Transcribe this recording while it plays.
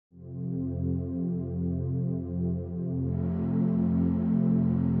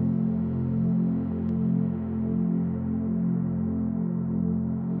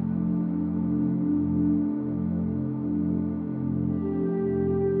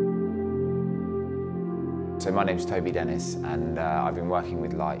So my name's Toby Dennis, and I've been working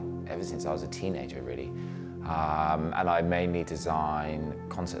with light ever since I was a teenager, really. And I mainly design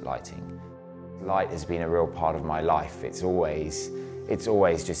concert lighting. Light has been a real part of my life. It's always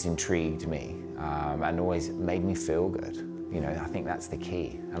just intrigued me and always made me feel good. You know, I think that's the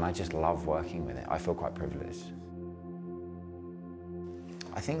key, and I just love working with it. I feel quite privileged.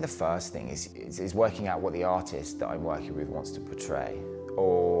 I think the first thing is working out what the artist that I'm working with wants to portray.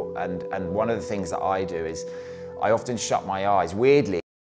 And one of the things that I do is I often shut my eyes. Weirdly,